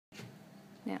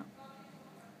now.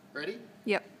 Ready?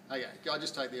 Yep. Okay, I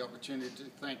just take the opportunity to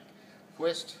thank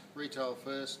Quest, Retail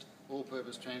First,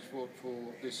 All-Purpose Transport for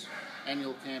this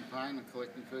annual campaign and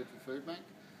collecting food for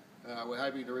Foodbank. We're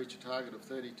hoping to reach a target of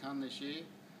 30 tonne this year.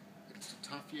 It's a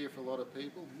tough year for a lot of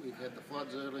people. We've had the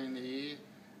floods early in the year,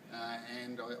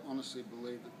 and I honestly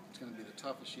believe that it's going to be the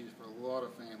toughest year for a lot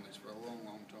of families for a long,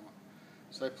 long time.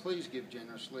 So please give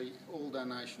generously. All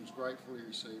donations gratefully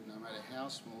received, no matter how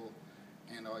small,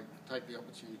 and I take the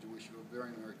opportunity to wish you a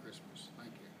very Merry Christmas.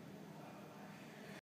 Thank you.